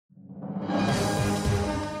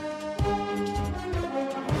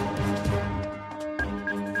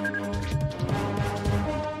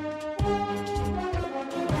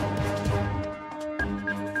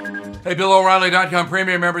Hey, BillO'Reilly.com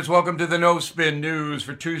premium members, welcome to the No Spin News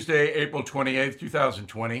for Tuesday, April 28th,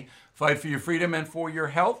 2020. Fight for your freedom and for your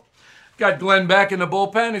health. Got Glenn back in the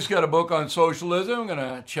bullpen. He's got a book on socialism. I'm going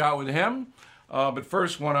to chat with him. But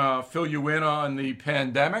first, want to fill you in on the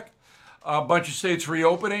pandemic. A bunch of states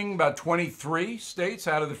reopening, about 23 states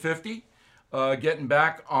out of the 50 getting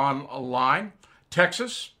back online.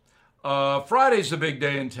 Texas, Friday's the big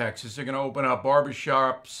day in Texas. They're going to open up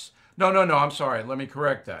barbershops. No, I'm sorry. Let me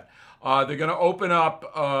correct that. They're going to open up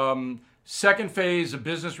second phase of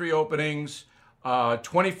business reopenings,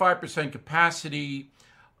 25% capacity,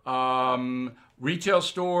 retail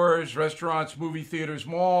stores, restaurants, movie theaters,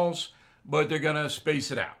 malls, but they're going to space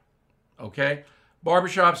it out, okay?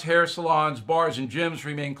 Barbershops, hair salons, bars, and gyms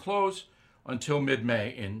remain closed until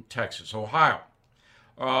mid-May in Texas. Ohio.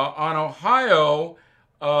 On Ohio,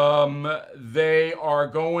 they are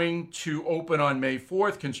going to open on May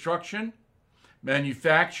 4th, construction,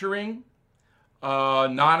 manufacturing,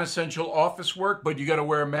 non-essential office work, but you got to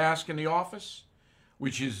wear a mask in the office,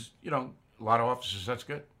 which is, a lot of offices, that's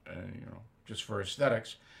good, just for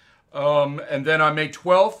aesthetics. And then on May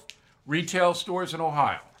 12th, retail stores in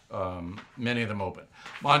Ohio, many of them open.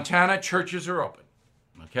 Montana, churches are open,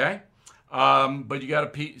 okay? But you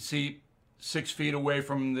got to see 6 feet away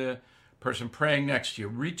from the person praying next to you.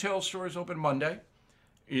 Retail stores open Monday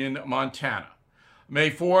in Montana. May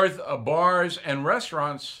 4th, bars and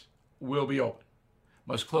restaurants will be open.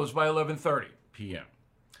 Must close by 11:30 p.m.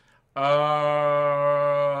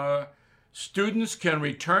 Students can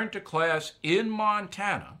return to class in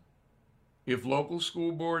Montana if local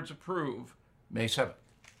school boards approve May 7th.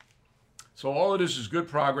 So all of this is good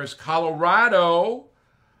progress. Colorado,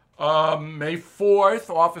 May 4th,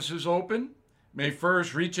 offices open. May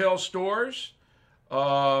 1st, retail stores,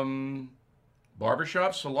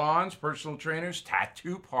 barbershops, salons, personal trainers,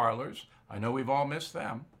 tattoo parlors. I know we've all missed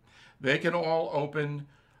them. They can all open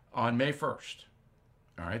on May 1st.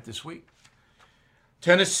 All right, this week.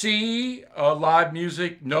 Tennessee, live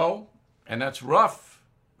music, no. And that's rough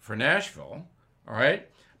for Nashville. All right.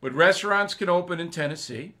 But restaurants can open in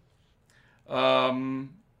Tennessee.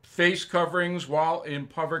 Face coverings while in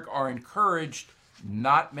public are encouraged,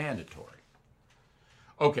 not mandatory.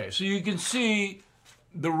 Okay, so you can see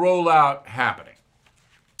the rollout happening.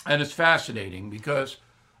 And it's fascinating because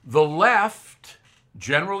the left,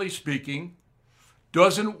 generally speaking,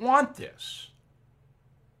 doesn't want this.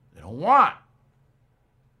 They don't want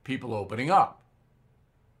people opening up.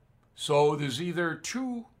 So there's either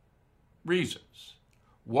two reasons.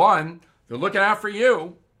 One, they're looking out for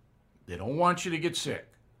you. They don't want you to get sick.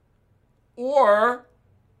 Or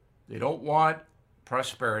they don't want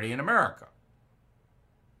prosperity in America.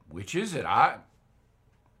 Which is it?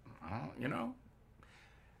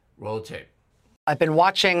 Roll the tape. I've been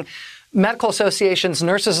watching medical associations,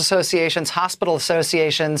 nurses associations, hospital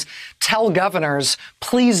associations tell governors,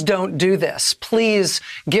 please don't do this. Please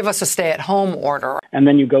give us a stay-at-home order. And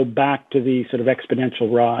then you go back to the sort of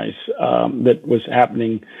exponential rise that was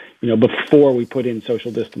happening, before we put in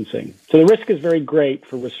social distancing. So the risk is very great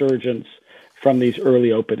for resurgence from these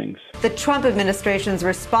early openings. The Trump administration's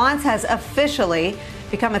response has officially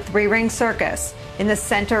become a three-ring circus. In the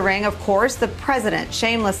center ring, of course, the president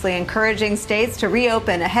shamelessly encouraging states to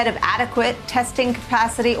reopen ahead of adequate testing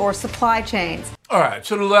capacity or supply chains. All right,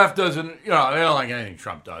 so the left doesn't, they don't like anything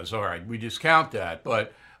Trump does. All right, we discount that.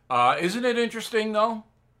 But isn't it interesting, though,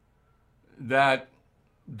 that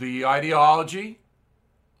the ideology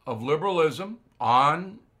of liberalism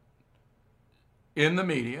in the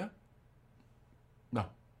media, no.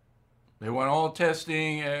 They want all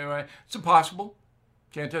testing. It's impossible.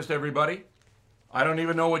 Can't test everybody. I don't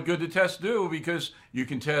even know what good the tests do because you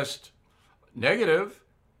can test negative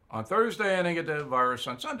on Thursday and then get the virus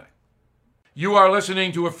on Sunday. You are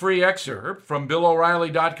listening to a free excerpt from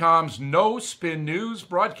BillO'Reilly.com's No Spin News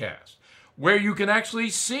broadcast, where you can actually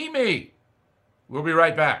see me. We'll be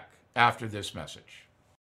right back after this message.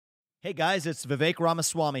 Hey guys, it's Vivek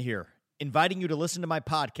Ramaswamy here, inviting you to listen to my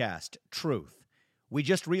podcast, Truth. We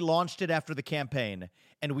just relaunched it after the campaign,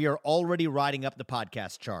 and we are already riding up the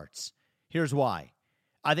podcast charts. Here's why.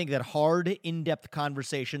 I think that hard, in-depth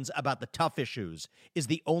conversations about the tough issues is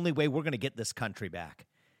the only way we're going to get this country back.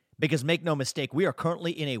 Because make no mistake, we are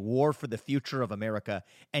currently in a war for the future of America,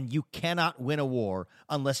 and you cannot win a war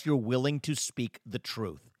unless you're willing to speak the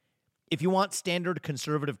truth. If you want standard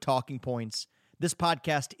conservative talking points, this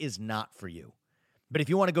podcast is not for you. But if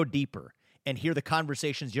you want to go deeper and hear the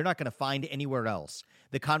conversations you're not going to find anywhere else,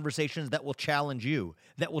 the conversations that will challenge you,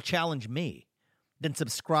 that will challenge me, then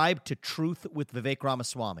subscribe to Truth with Vivek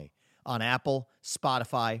Ramaswamy on Apple,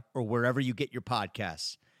 Spotify, or wherever you get your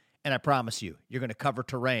podcasts. And I promise you, you're going to cover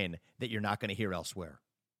terrain that you're not going to hear elsewhere.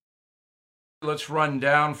 Let's run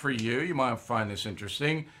down for you. You might find this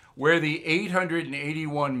interesting. Where the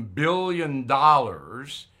 $881 billion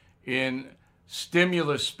in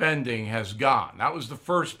stimulus spending has gone. That was the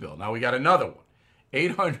first bill. Now we got another one,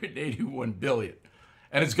 $881 billion.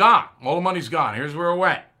 And it's gone. All the money's gone. Here's where it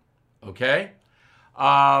went. Okay?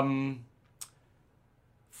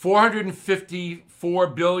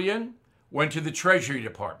 $454 billion went to the Treasury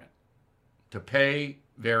Department to pay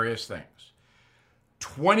various things.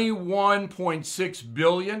 $21.6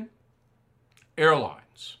 billion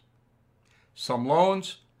airlines. Some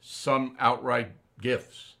loans, some outright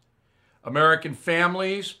gifts. American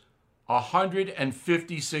families,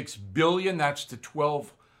 $156 billion. That's the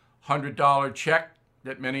 $1,200 check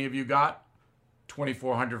that many of you got.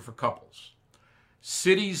 $2,400 for couples.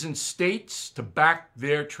 Cities and states to back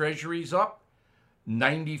their treasuries up,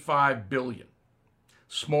 $95 billion.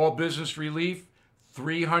 Small business relief,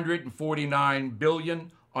 $349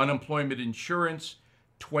 billion. Unemployment insurance,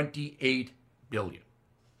 $28 billion.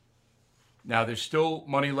 Now, there's still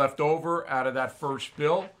money left over out of that first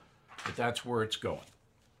bill, but that's where it's going.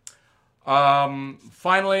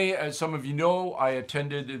 Finally, as some of you know, I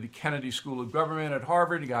attended the Kennedy School of Government at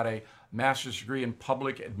Harvard. I got a master's degree in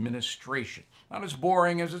public administration. Not as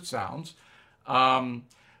boring as it sounds.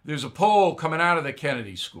 There's a poll coming out of the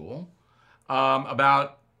Kennedy School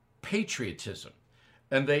about patriotism.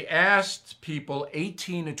 And they asked people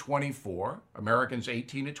 18 to 24, Americans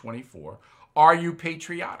 18 to 24, are you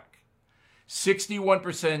patriotic?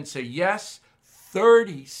 61% say yes,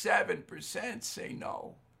 37% say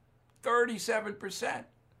no. 37%.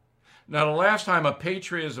 Now, the last time a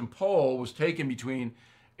patriotism poll was taken between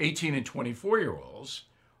 18 and 24-year-olds,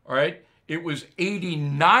 all right, it was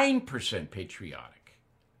 89% patriotic.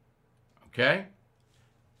 Okay?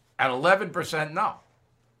 At 11%, no.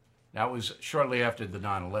 That was shortly after the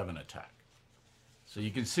 9/11 attack. So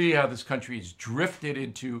you can see how this country has drifted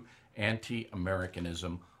into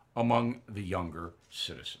anti-Americanism among the younger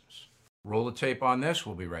citizens. Roll the tape on this.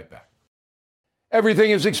 We'll be right back.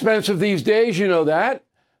 Everything is expensive these days, you know that.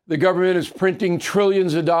 The government is printing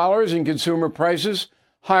trillions of dollars and consumer prices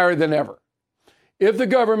higher than ever. If the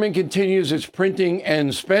government continues its printing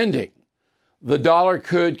and spending, the dollar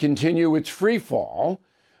could continue its free fall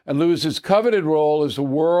and lose its coveted role as the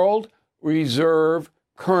world reserve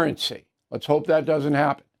currency. Let's hope that doesn't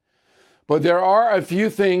happen. But there are a few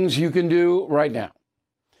things you can do right now.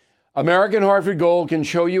 American Hartford Gold can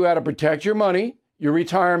show you how to protect your money, your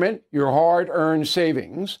retirement, your hard-earned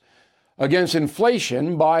savings against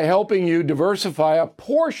inflation by helping you diversify a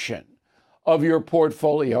portion of your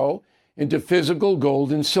portfolio into physical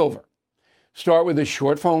gold and silver. Start with a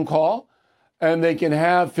short phone call, and they can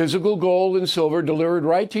have physical gold and silver delivered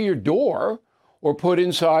right to your door or put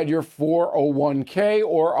inside your 401k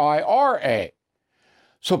or IRA.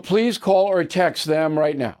 So please call or text them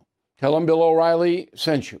right now. Tell them Bill O'Reilly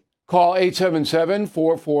sent you. Call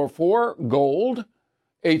 877-444-GOLD,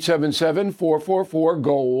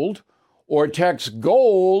 877-444-GOLD, or text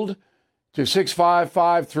GOLD to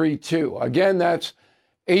 65532. Again, that's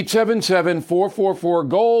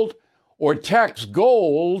 877-444-GOLD, or text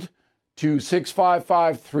GOLD to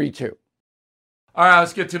 65532. All right,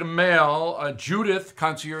 let's get to the mail. Judith,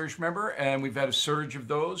 concierge member, and we've had a surge of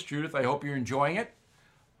those. Judith, I hope you're enjoying it.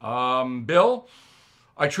 Bill,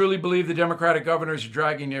 I truly believe the Democratic governors are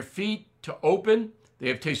dragging their feet to open. They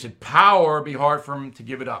have tasted power. It'd be hard for them to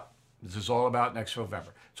give it up. This is all about next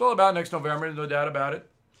November. It's all about next November, no doubt about it.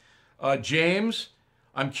 James,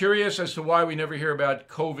 I'm curious as to why we never hear about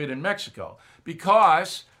COVID in Mexico.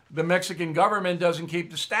 Because the Mexican government doesn't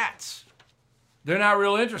keep the stats. They're not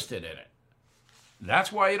real interested in it.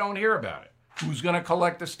 That's why you don't hear about it. Who's going to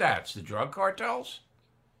collect the stats? The drug cartels?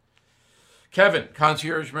 Kevin,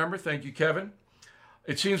 concierge member. Thank you, Kevin.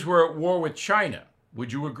 It seems we're at war with China.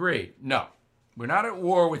 Would you agree? No. We're not at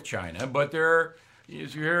war with China, but there,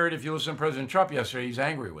 as you heard, if you listen to President Trump yesterday, he's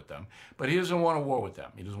angry with them. But he doesn't want a war with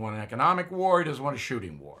them. He doesn't want an economic war. He doesn't want a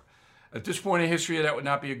shooting war. At this point in history, that would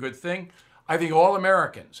not be a good thing. I think all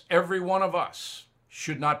Americans, every one of us,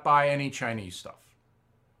 should not buy any Chinese stuff.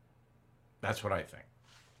 That's what I think.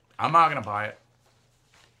 I'm not going to buy it.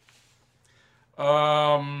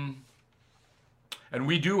 And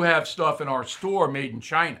we do have stuff in our store made in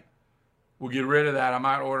China. We'll get rid of that. I'm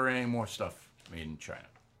not ordering any more stuff made in China.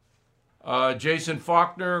 Jason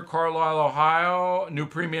Faulkner, Carlisle, Ohio, new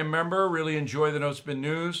premium member. Really enjoy the No Spin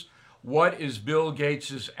News. What is Bill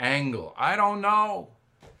Gates' angle? I don't know.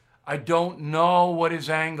 I don't know what his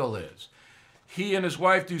angle is. He and his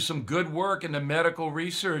wife do some good work in the medical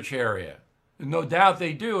research area. No doubt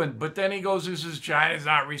they do. But then he goes, this is China's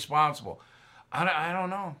not responsible. I don't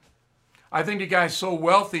know. I think the guy's so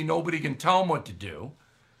wealthy, nobody can tell him what to do.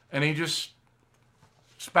 And he just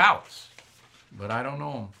spouts. But I don't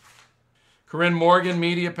know him. Corinne Morgan,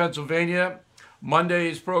 Media, Pennsylvania.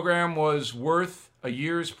 Monday's program was worth a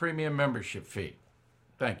year's premium membership fee.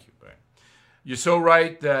 Thank you, Brian. You're so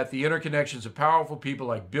right that the interconnections of powerful people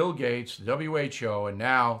like Bill Gates, the WHO, and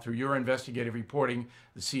now, through your investigative reporting,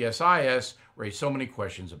 the CSIS, raise so many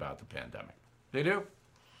questions about the pandemic. They do.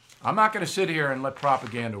 I'm not going to sit here and let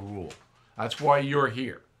propaganda rule. That's why you're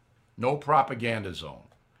here. No propaganda zone.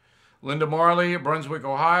 Linda Marley, Brunswick,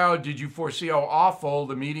 Ohio. Did you foresee how awful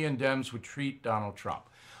the media and Dems would treat Donald Trump?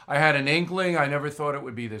 I had an inkling. I never thought it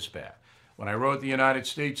would be this bad. When I wrote The United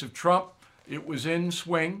States of Trump, it was in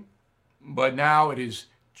swing, but now it is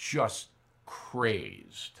just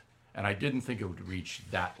crazed. And I didn't think it would reach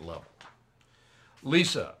that level.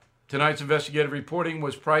 Lisa, tonight's investigative reporting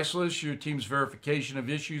was priceless. Your team's verification of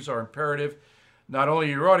issues are imperative, not only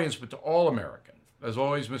to your audience, but to all Americans. As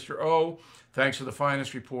always, Mr. O, thanks for the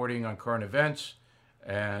finest reporting on current events.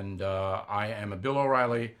 And I am a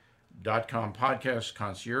BillO'Reilly.com podcast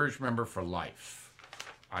concierge member for life.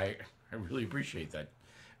 I really appreciate that.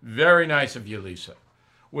 Very nice of you, Lisa.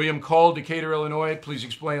 William Cole, Decatur, Illinois. Please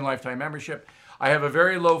explain lifetime membership. I have a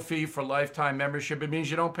very low fee for lifetime membership. It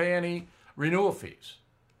means you don't pay any renewal fees.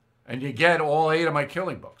 And you get all 8 of my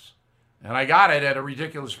killing books. And I got it at a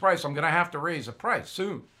ridiculous price. I'm going to have to raise the price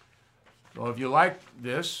soon. So if you like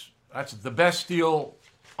this, that's the best deal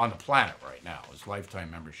on the planet right now is lifetime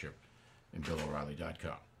membership in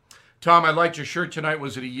BillO'Reilly.com. Tom, I liked your shirt tonight.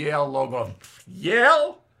 Was it a Yale logo?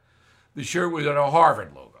 Yale? The shirt was a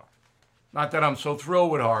Harvard logo. Not that I'm so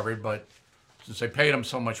thrilled with Harvard, but since I paid them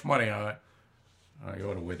so much money, I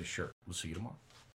ought to wear the shirt. We'll see you tomorrow.